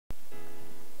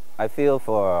I feel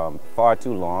for far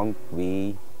too long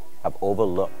we have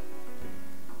overlooked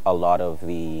a lot of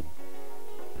the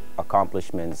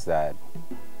accomplishments that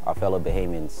our fellow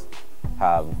Bahamians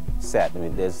have set. I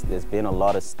mean, there's been a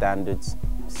lot of standards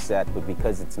set, but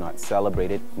because it's not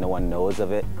celebrated, no one knows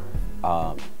of it.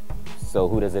 So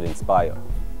who does it inspire?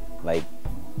 Like,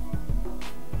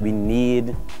 we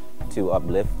need to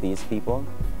uplift these people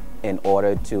in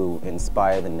order to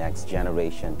inspire the next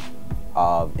generation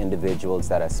of individuals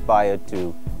that aspire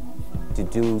to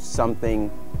do something,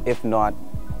 if not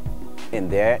in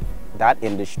that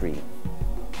industry,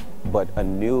 but a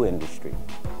new industry.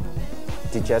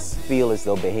 To just feel as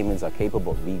though Bahamians are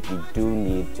capable. We do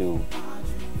need to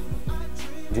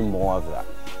do more of that,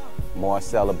 more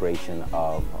celebration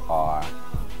of our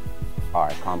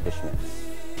accomplishments.